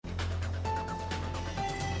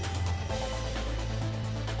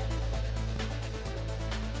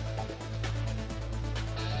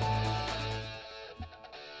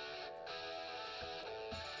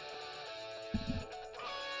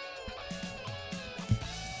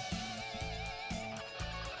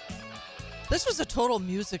This was a total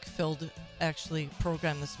music-filled, actually,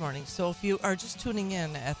 program this morning. So if you are just tuning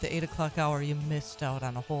in at the 8 o'clock hour, you missed out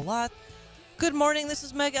on a whole lot. Good morning. This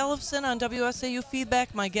is Meg Ellefson on WSAU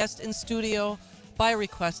Feedback. My guest in studio, by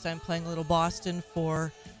request, I'm playing a little Boston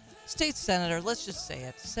for State Senator. Let's just say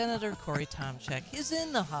it. Senator Corey Tomczyk is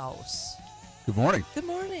in the house. Good morning. Good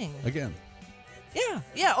morning. Again.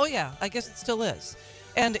 Yeah. Oh, yeah. I guess it still is.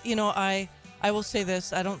 And, you know, I will say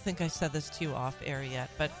this. I don't think I said this to you off air yet,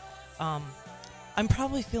 but I'm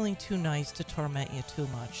probably feeling too nice to torment you too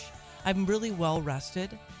much. I'm really well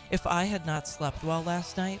rested. If I had not slept well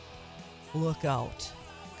last night, look out.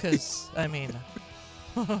 Because, I mean,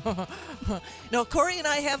 no, Corey and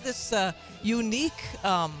I have this unique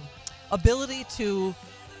ability to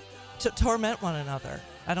torment one another.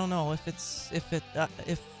 I don't know if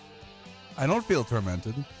I don't feel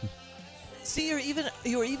tormented. See,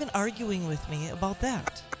 you're even arguing with me about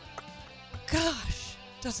that. Gosh,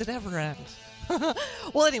 does it ever end?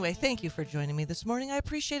 Well, anyway, thank you for joining me this morning. I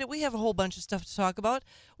appreciate it. We have a whole bunch of stuff to talk about.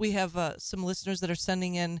 We have some listeners that are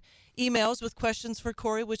sending in emails with questions for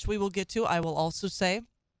Corey, which we will get to. I will also say,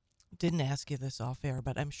 didn't ask you this off air,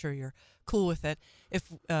 but I'm sure you're cool with it. If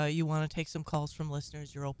you want to take some calls from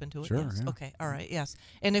listeners, you're open to it? Sure, yes. yeah. Okay, all right, yes.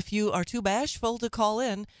 And if you are too bashful to call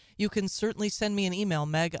in, you can certainly send me an email,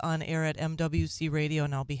 megonair@MWC Radio,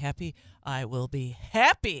 and I will be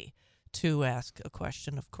happy to ask a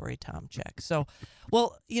question of Corey Tomczyk. So,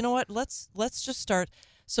 well, you know what? Let's just start.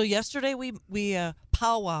 So yesterday we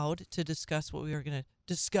powwowed to discuss what we were going to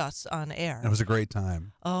discuss on air. It was a great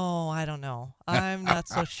time. Oh, I don't know. I'm not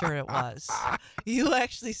so sure it was. You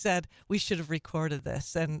actually said we should have recorded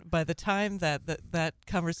this, and by the time that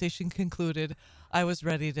conversation concluded, I was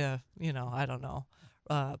ready to, I don't know.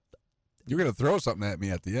 You're going to throw something at me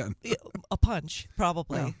at the end. A punch,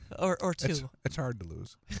 probably, Yeah. or two. It's hard to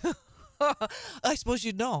lose. I suppose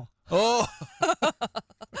you'd know. Oh,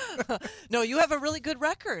 No, you have a really good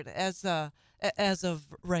record as of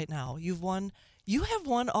right now. Have you won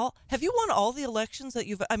all the elections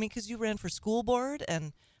that because you ran for school board,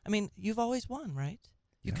 and you've always won, right?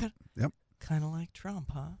 Yep. Kind of like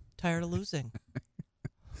Trump, huh? Tired of losing.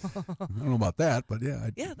 I don't know about that, but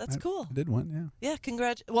yeah. That's cool. I did win, yeah.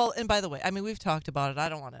 Yeah, well, and by the way, we've talked about it. I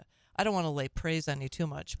don't want to lay praise on you too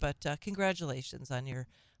much, but congratulations on your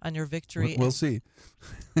victory. We'll see.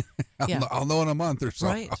 I'll know in a month or so.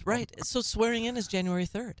 Right. So swearing in is January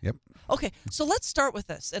 3rd. Yep. Okay, so let's start with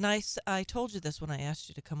this. And I told you this when I asked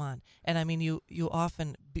you to come on. And you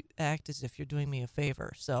often act as if you're doing me a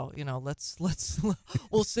favor. So, let's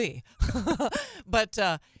we'll see. But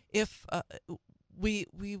if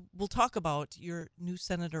we will talk about your new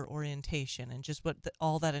senator orientation and just what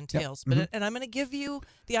all that entails. Yep. But and I'm going to give you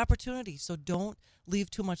the opportunity, so don't leave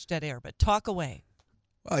too much dead air, but talk away.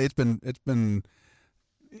 Well, it's been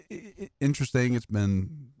interesting. It's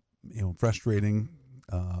been frustrating.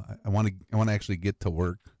 I want to actually get to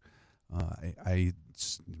work.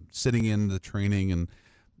 Sitting in the training and.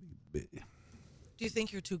 Do you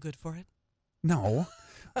think you're too good for it? No,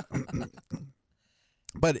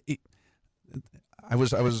 but I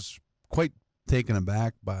was quite taken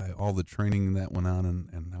aback by all the training that went on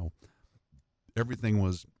and how everything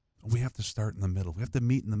was. We have to start in the middle. We have to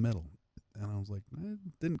meet in the middle. And I was like, I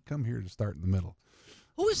didn't come here to start in the middle.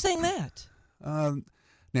 Who was saying that?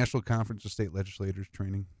 National Conference of State Legislators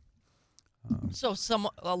training. So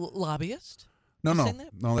a lobbyist? No. saying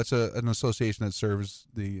that? No, that's an association that serves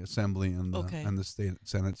the assembly and Okay. and the state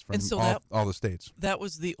senates from And so all the states. That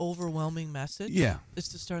was the overwhelming message? Yeah. Is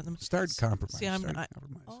to start them. Start compromise. See, compromise.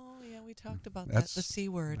 Oh, yeah, we talked about That's- that. The C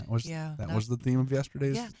word. That was yeah. that was the theme of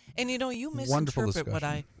yesterday's. Yeah. And you Wonderful misinterpret what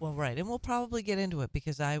discussion. well, right. And we'll probably get into it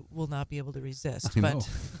because I will not be able to resist. I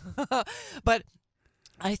But but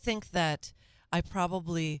I think that I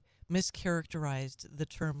probably mischaracterized the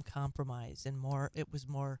term compromise, and it was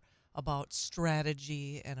more about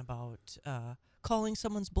strategy and about calling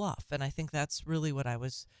someone's bluff, and I think that's really what I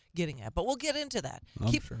was getting at. But we'll get into that.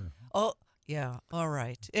 I'm sure. Oh, yeah. All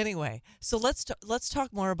right. Anyway, so let's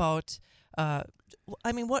talk more about.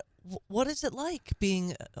 What is it like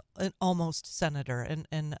being an almost senator?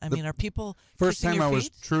 And are people First kissing time your I was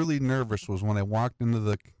feet? truly nervous was when I walked into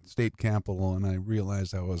the state capitol and I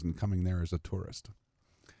realized I wasn't coming there as a tourist.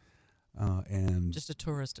 And Just a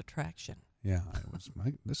tourist attraction. yeah,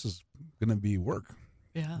 this is going to be work.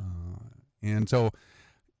 Yeah. And so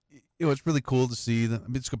it was really cool to see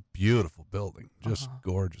it's a beautiful building, just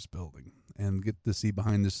gorgeous building, and get to see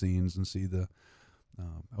behind the scenes and see the.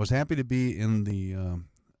 I was happy to be in the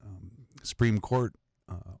Supreme Court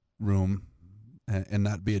room and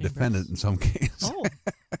not be a defendant in some case. Oh,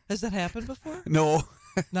 has that happened before? No,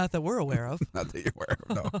 Not that we're aware of. not that you're aware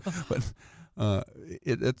of. No, To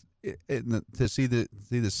see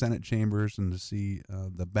the Senate chambers and to see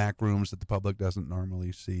the back rooms that the public doesn't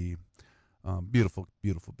normally see. Beautiful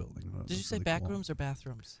building. Did you say really back cool. rooms or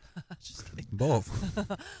bathrooms? Just kidding. Both.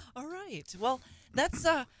 All right. Well, that's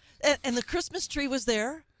and the Christmas tree was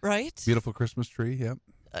there, right? Beautiful Christmas tree. Yep.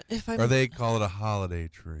 If I'm, Or they call it a holiday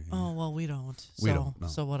tree. Oh well, we don't. So, We don't, no.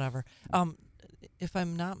 So whatever. If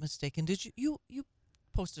I'm not mistaken, did you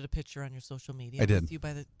posted a picture on your social media? I did. With you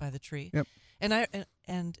by the tree. Yep.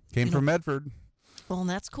 And Came you from know, Medford. well, and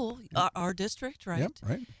that's cool. Our district, right? Yep.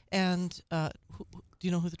 Right. And do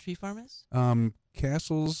you know who the tree farm is?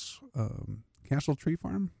 Castle's Castle Tree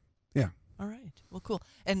Farm. Yeah. All right. Well, cool.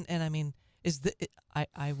 And I mean,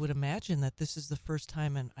 I would imagine that this is the first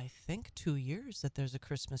time in I think 2 years that there's a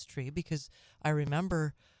Christmas tree, because I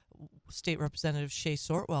remember State Representative Shay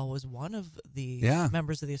Sortwell was one of the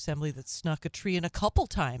members of the assembly that snuck a tree in a couple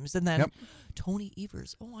times, and then Tony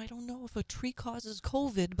Evers. Oh, I don't know if a tree causes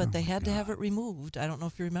COVID, but they had to have it removed. I don't know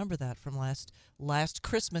if you remember that from last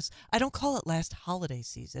Christmas. I don't call it last holiday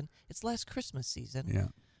season; it's last Christmas season. Yeah.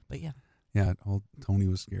 But yeah. Yeah. Old Tony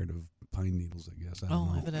was scared of pine needles, I guess. I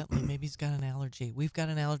don't know. Evidently, maybe he's got an allergy. We've got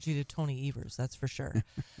an allergy to Tony Evers, that's for sure.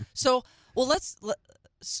 So, well,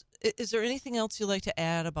 is there anything else you'd like to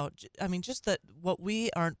add about? I mean, just that what we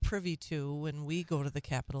aren't privy to when we go to the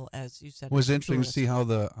Capitol, as you said, It was interesting to see how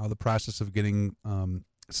the process of getting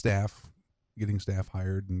staff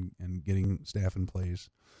hired and getting staff in place.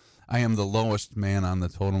 I am the lowest man on the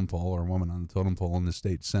totem pole or woman on the totem pole in the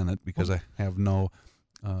state Senate because I have no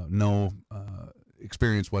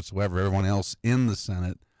experience whatsoever. Everyone else in the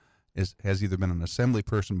Senate has either been an assembly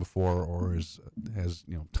person before or has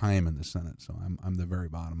time in the Senate. So I'm the very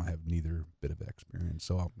bottom. I have neither bit of experience.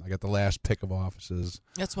 So I got the last pick of offices.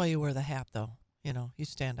 That's why you wear the hat, though. You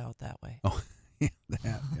stand out that way. Oh, yeah, the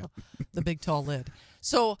hat. Yeah. The big tall lid.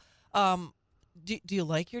 So, do you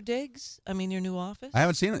like your digs? I mean, your new office? I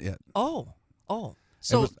haven't seen it yet. Oh.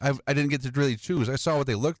 So I didn't get to really choose. I saw what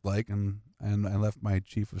they looked like, and I left my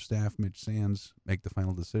chief of staff, Mitch Sands, make the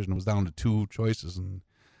final decision. It was down to two choices, and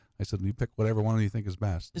I said, you pick whatever one you think is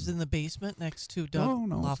best. Is it in the basement next to Doug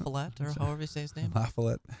LaFollette, or however you say his name?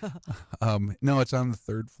 LaFollette. No, it's on the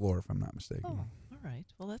third floor, if I'm not mistaken. Oh, all right.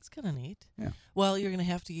 Well, that's kind of neat. Yeah. Well, you're going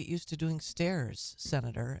to have to get used to doing stairs,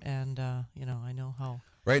 Senator, and, I know how.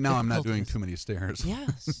 Right now, I'm not doing difficult it is. too many stairs.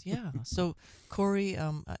 Yes, yeah. So, Corey,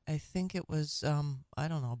 I think it was, I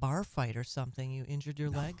don't know, a bar fight or something. You injured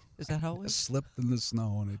your leg? Is that how it I was? slipped in the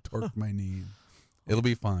snow, and I torqued my knee. It'll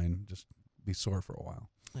be fine. Just be sore for a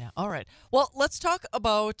while. Yeah. All right. Well, let's talk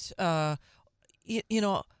about, we'll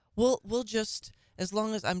just, as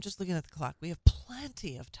long as I'm just looking at the clock, we have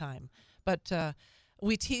plenty of time. But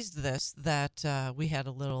we teased this that we had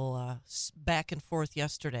a little back and forth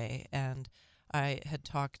yesterday, and I had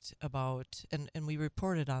talked about, and we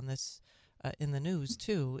reported on this in the news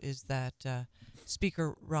too, is that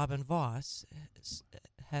Speaker Robin Vos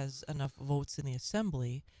has enough votes in the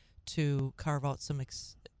Assembly to carve out some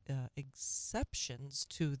exceptions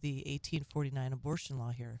to the 1849 abortion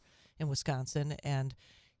law here in Wisconsin, and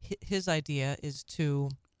his idea is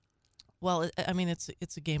to, well, I mean, it's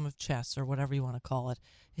a game of chess or whatever you want to call it.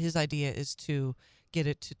 His idea is to get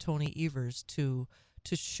it to Tony Evers to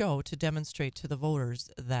demonstrate to the voters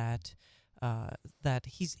that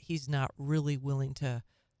he's not really willing to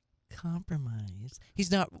compromise. He's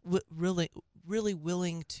not really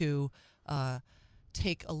willing to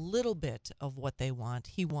take a little bit of what they want.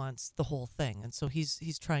 He wants the whole thing, and so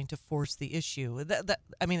he's trying to force the issue.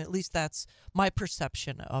 I mean, at least that's my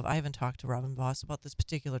perception of. I haven't talked to Robin Vos about this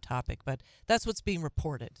particular topic, but that's what's being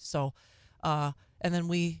reported. So, and then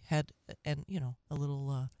we had a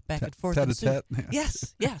little back and forth. Tete-a-tete.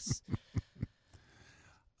 Yes.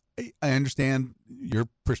 I understand your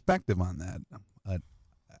perspective on that.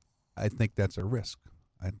 I think that's a risk.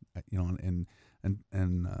 And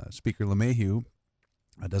Speaker LeMahieu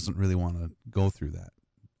doesn't really want to go through that.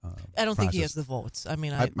 I don't think he has the votes. I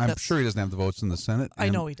mean, I'm sure he doesn't have the votes in the Senate. I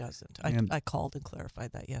know he doesn't. I called and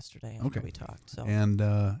clarified that yesterday after we talked. So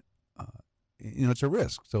it's a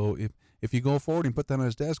risk. So if you go forward and put that on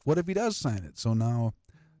his desk, what if he does sign it? So now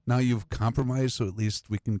you've compromised. So at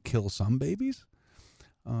least we can kill some babies.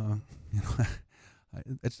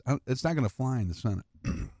 It's not going to fly in the Senate.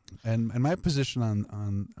 And my position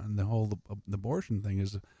on the whole abortion thing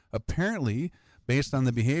is apparently based on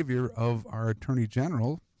the behavior of our Attorney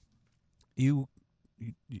General, and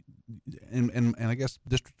I guess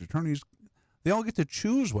district attorneys, they all get to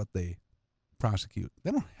choose what they prosecute.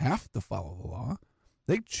 They don't have to follow the law.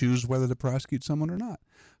 They choose whether to prosecute someone or not.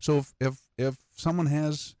 So if someone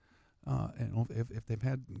has if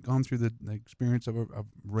they've gone through the experience of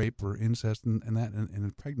rape or incest and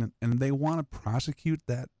are pregnant, and they want to prosecute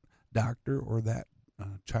that doctor or that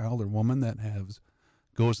child or woman that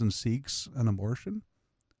goes and seeks an abortion,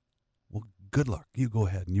 well, good luck. You go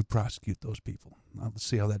ahead and you prosecute those people. Let's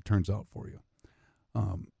see how that turns out for you.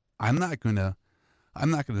 I'm not gonna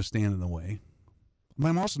stand in the way, but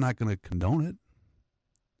I'm also not gonna condone it.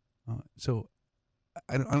 So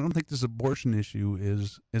I don't think this abortion issue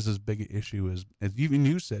is as big an issue as even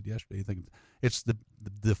you said yesterday. You think it's the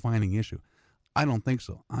defining issue. I don't think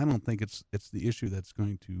so. I don't think it's the issue that's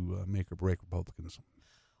going to make or break Republicans.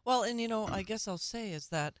 Well, and I guess I'll say is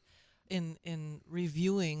that in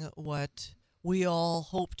reviewing what we all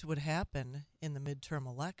hoped would happen in the midterm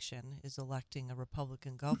election is electing a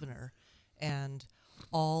Republican governor, and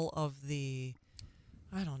all of the,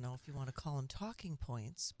 I don't know if you want to call them talking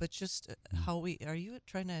points, but just how are you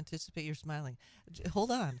trying to anticipate? You're smiling.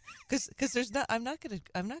 Hold on, because there's not. I'm not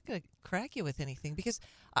gonna crack you with anything, because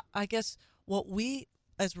I guess what we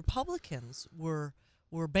as Republicans were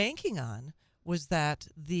banking on was that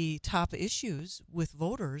the top issues with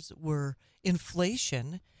voters were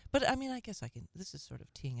inflation. But I mean, I guess this is sort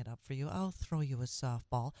of teeing it up for you. I'll throw you a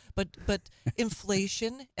softball. But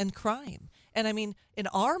inflation and crime. And I mean, in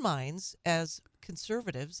our minds as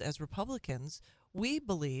conservatives, as Republicans, we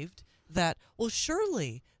believed that, well,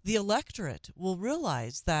 surely the electorate will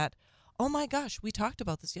realize that, oh my gosh, we talked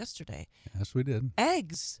about this yesterday. Yes, we did.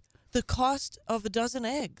 Eggs, the cost of a dozen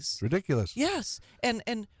eggs. It's ridiculous. Yes.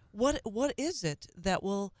 And what is it that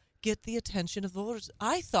will get the attention of voters?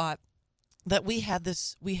 I thought that we had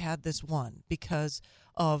this one because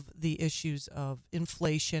of the issues of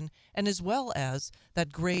inflation, and as well as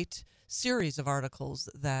that great series of articles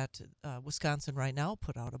that Wisconsin Right Now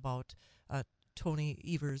put out about Tony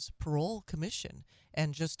Evers' parole commission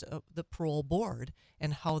and just the parole board,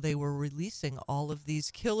 and how they were releasing all of these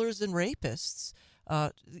killers and rapists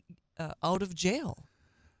out of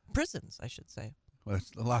prisons, I should say. Well,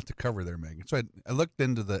 it's a lot to cover there, Megan. So I looked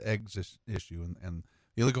into the eggs issue, and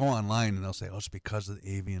you'll go online and they'll say, oh, it's because of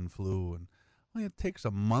the avian flu. And well, it takes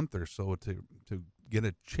a month or so to get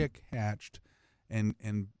a chick hatched and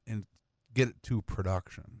get it to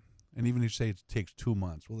production. And even if you say it takes 2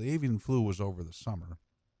 months, well, the avian flu was over the summer.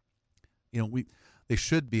 They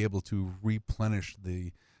should be able to replenish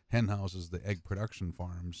the hen houses, the egg production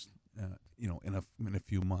farms, in a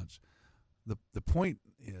few months. The point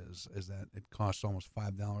is that it costs almost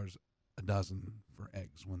 $5 a dozen for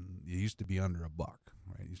eggs when you used to be under $1,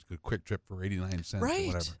 right? You used to go Quick Trip for 89 cents or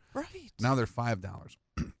whatever. Right. Now they're $5.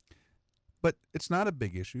 But it's not a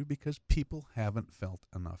big issue because people haven't felt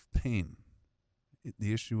enough pain.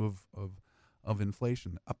 The issue of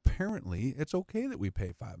inflation. Apparently, it's okay that we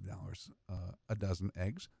pay $5 a dozen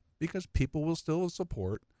eggs because people will still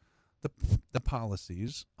support the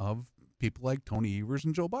policies of people like Tony Evers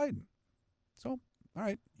and Joe Biden. So, all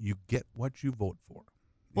right, you get what you vote for.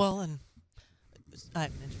 Well, and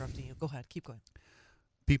I'm interrupting you. Go ahead. Keep going.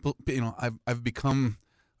 People, I've become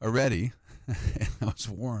already, and I was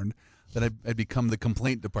warned that I'd become the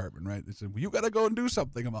complaint department, right? They said, well, you got to go and do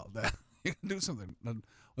something about that. You can do something. Well,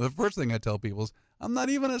 the first thing I tell people is, I'm not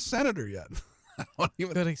even a senator yet. I don't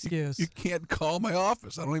even, Good excuse. You can't call my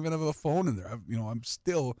office. I don't even have a phone in there. I'm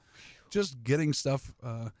still just getting stuff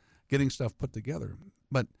put together.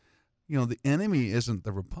 But the enemy isn't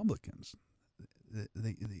the Republicans.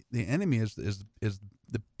 The enemy is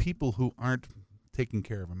the people who aren't taking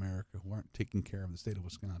care of America, who aren't taking care of the state of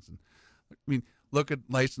Wisconsin. I mean, look at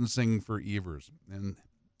licensing for Evers and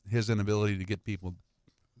his inability to get people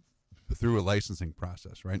through a licensing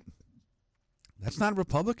process, right? That's not a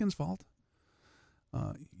Republican's fault.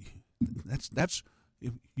 That's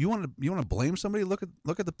you want to blame somebody? Look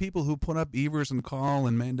at the people who put up Evers and Call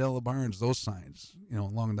and Mandela Barnes, those signs,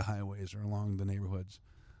 along the highways or along the neighborhoods.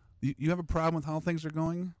 You have a problem with how things are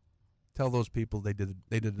going? Tell those people they did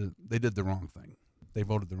the wrong thing. They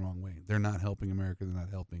voted the wrong way. They're not helping America. They're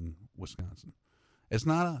not helping Wisconsin. It's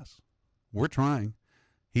not us. We're trying.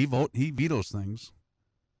 He vetoes things.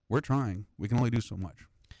 We're trying. We can only do so much.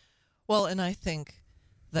 Well, and I think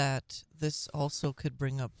that this also could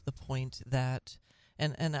bring up the point that,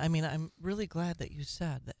 and I mean, I'm really glad that you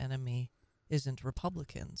said the enemy isn't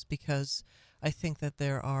Republicans, because I think that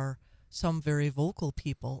there are some very vocal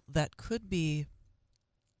people that could be,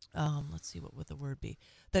 let's see, what would the word be?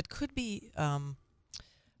 That could be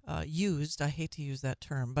used, I hate to use that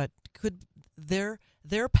term, but could their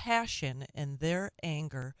passion and their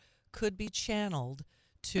anger could be channeled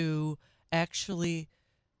to actually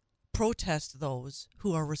protest those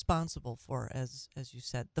who are responsible for, as you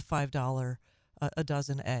said, the $5 a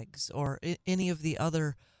dozen eggs, or any of the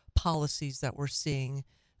other policies that we're seeing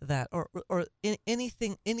that, or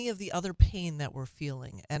anything, any of the other pain that we're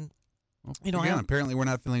feeling. And, you know, again, apparently we're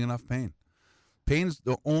not feeling enough pain. Pain's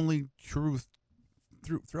the only truth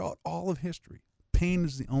throughout all of history. Pain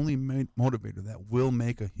is the only motivator that will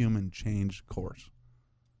make a human change course.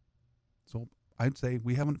 So I'd say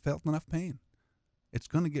we haven't felt enough pain. It's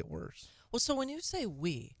going to get worse. Well, so when you say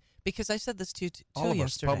we, because I said this to you all of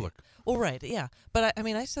yesterday. us, public. Well, right, yeah. But I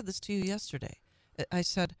mean, I said this to you yesterday. I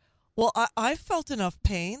said, well, I felt enough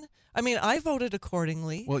pain. I mean, I voted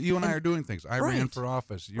accordingly. Well, you and I are doing things. I ran Right. for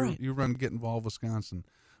office. Right. You run Get Involved Wisconsin.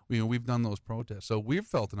 We've done those protests. So we've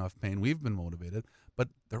felt enough pain. We've been motivated. But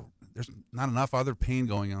there's not enough other pain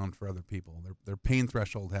going on for other people. Their pain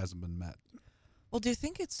threshold hasn't been met. Well, do you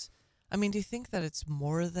think that it's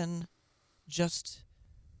more than just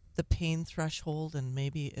the pain threshold, and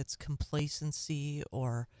maybe it's complacency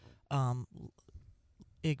or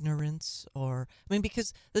ignorance, or I mean,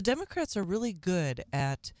 because the Democrats are really good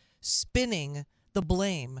at spinning the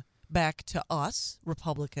blame back to us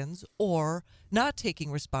Republicans, or not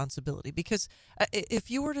taking responsibility. Because if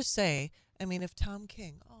you were to say, I mean, if Tom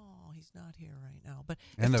King, he's not here right now, but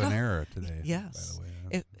End if of Tom, an era today. yes, By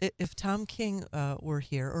the way. if Tom King were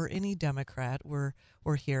here, or any Democrat were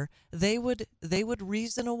here, they would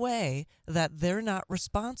reason away that they're not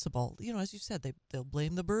responsible. You know, as you said, they'll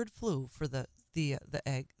blame the bird flu for the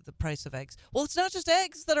price of eggs. Well, it's not just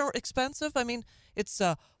eggs that are expensive. I mean, it's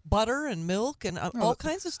butter and milk and all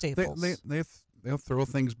kinds of staples. They'll throw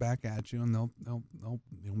things back at you, and they'll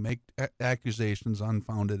make accusations,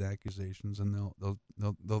 unfounded accusations, and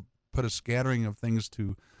they'll put a scattering of things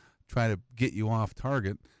to try to get you off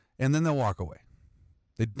target, and then they'll walk away.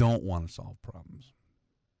 They don't want to solve problems.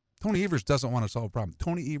 Tony Evers doesn't want to solve problems.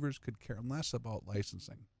 Tony Evers could care less about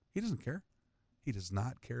licensing. He doesn't care. He does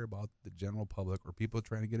not care about the general public or people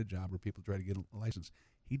trying to get a job or people trying to get a license.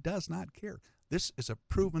 He does not care. This is a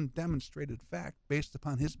proven, demonstrated fact based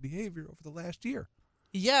upon his behavior over the last year.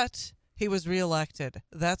 Yet he was reelected.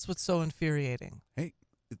 That's what's so infuriating. Hey,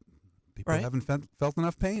 people Right? haven't felt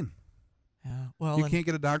enough pain. Yeah. Well, You can't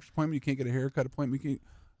get a doctor's appointment. You can't get a haircut appointment.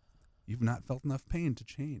 You've not felt enough pain to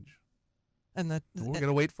change. and the We're going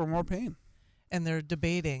to wait for more pain. and they're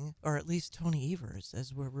debating, or at least Tony Evers,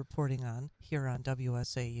 as we're reporting on here on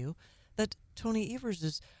WSAU, that Tony Evers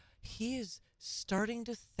is starting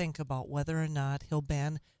to think about whether or not he'll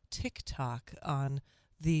ban TikTok on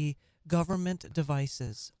the government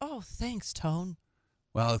devices. Oh, thanks, Tone.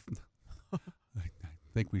 Well, I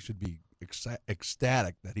think we should be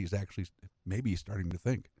ecstatic that he's actually maybe starting to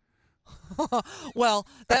think. Well,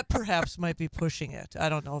 that perhaps might be pushing it. I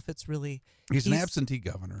don't know if it's really. He's an absentee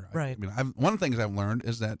governor. Right. I mean, one of the things I've learned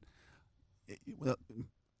is that the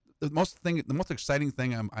most exciting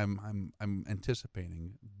thing I'm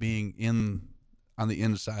anticipating being on the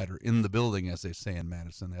inside or in the building, as they say in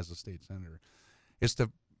Madison, as a state senator, is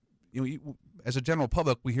to, as a general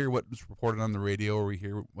public, we hear what's reported on the radio or we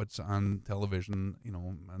hear what's on television,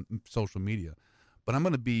 on social media, but I'm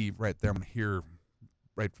going to be right there. I'm going to hear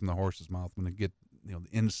right from the horse's mouth. I'm going to get the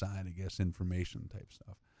inside, I guess, information type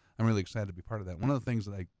stuff. I'm really excited to be part of that. One of the things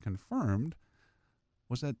that I confirmed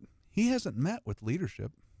was that he hasn't met with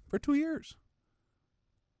leadership for 2 years.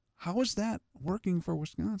 How is that working for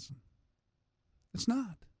Wisconsin? It's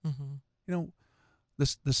not. Mm-hmm.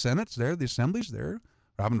 The Senate's there, the Assembly's there.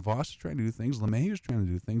 Robin Voss is trying to do things. LeMahieu's trying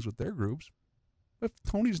to do things with their groups. But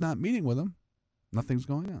if Tony's not meeting with them, nothing's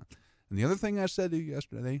going on. And the other thing I said to you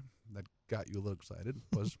yesterday that got you a little excited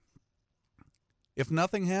was, if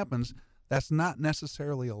nothing happens, that's not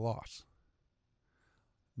necessarily a loss.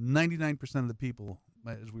 99% of the people,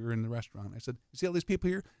 as we were in the restaurant, I said, you see all these people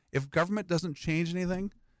here? If government doesn't change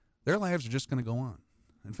anything, their lives are just going to go on.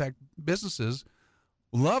 In fact, businesses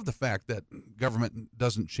love the fact that government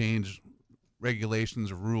doesn't change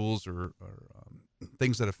regulations or rules or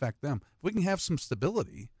things that affect them. If we can have some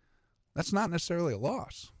stability, that's not necessarily a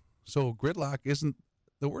loss. So gridlock isn't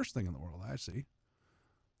the worst thing in the world, I see.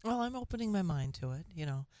 Well, I'm opening my mind to it.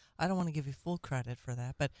 I don't want to give you full credit for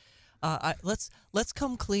that, but let's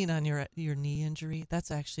come clean on your knee injury.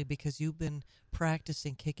 That's actually because you've been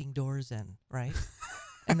practicing kicking doors in, right?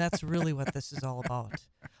 And that's really what this is all about.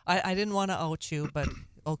 I didn't want to out you, but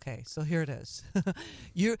okay, so here it is.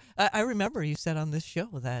 I remember you said on this show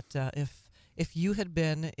that if you had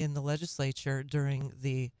been in the legislature during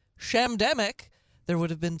the shamdemic, there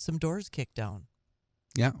would have been some doors kicked down.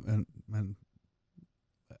 Yeah, and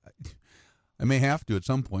I may have to at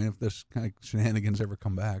some point if this kind of shenanigans ever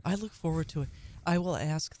come back. I look forward to it. I will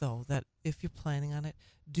ask, though, that if you're planning on it,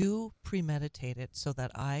 do premeditate it so that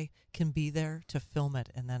I can be there to film it,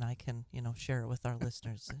 and then I can, share it with our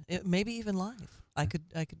listeners. Maybe even live. I could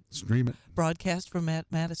Stream it. broadcast from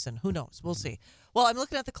Madison. Who knows? We'll see. Well, I'm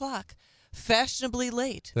looking at the clock. Fashionably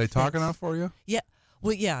late. Did I talk enough for you? Yeah.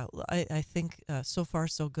 Well, yeah. I think so far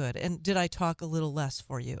so good. And did I talk a little less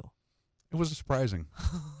for you? It was surprising.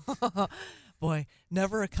 Boy,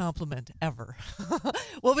 never a compliment, ever.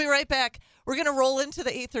 We'll be right back. We're going to roll into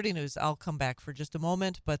the 8:30 news. I'll come back for just a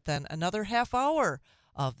moment, but then another half hour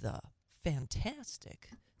of the fantastic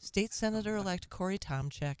State Senator-elect Corey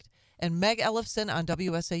Tomczyk and Meg Ellefson on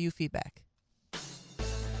WSAU Feedback.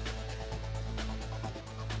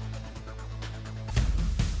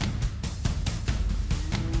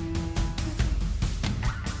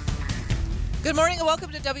 Good morning and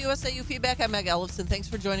welcome to WSAU Feedback. I'm Meg Ellefson. Thanks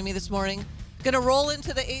for joining me this morning. Going to roll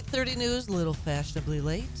into the 8:30 news, a little fashionably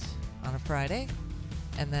late on a Friday.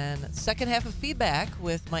 And then second half of Feedback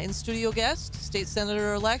with my in-studio guest, State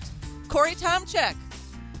Senator-elect Corey Tomczyk.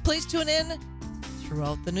 Please tune in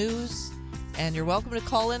throughout the news. And you're welcome to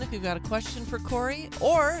call in if you've got a question for Corey,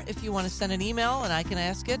 or if you want to send an email and I can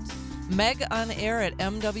ask it,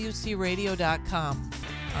 megonair@mwcradio.com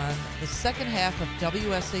on the second half of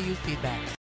WSAU Feedback.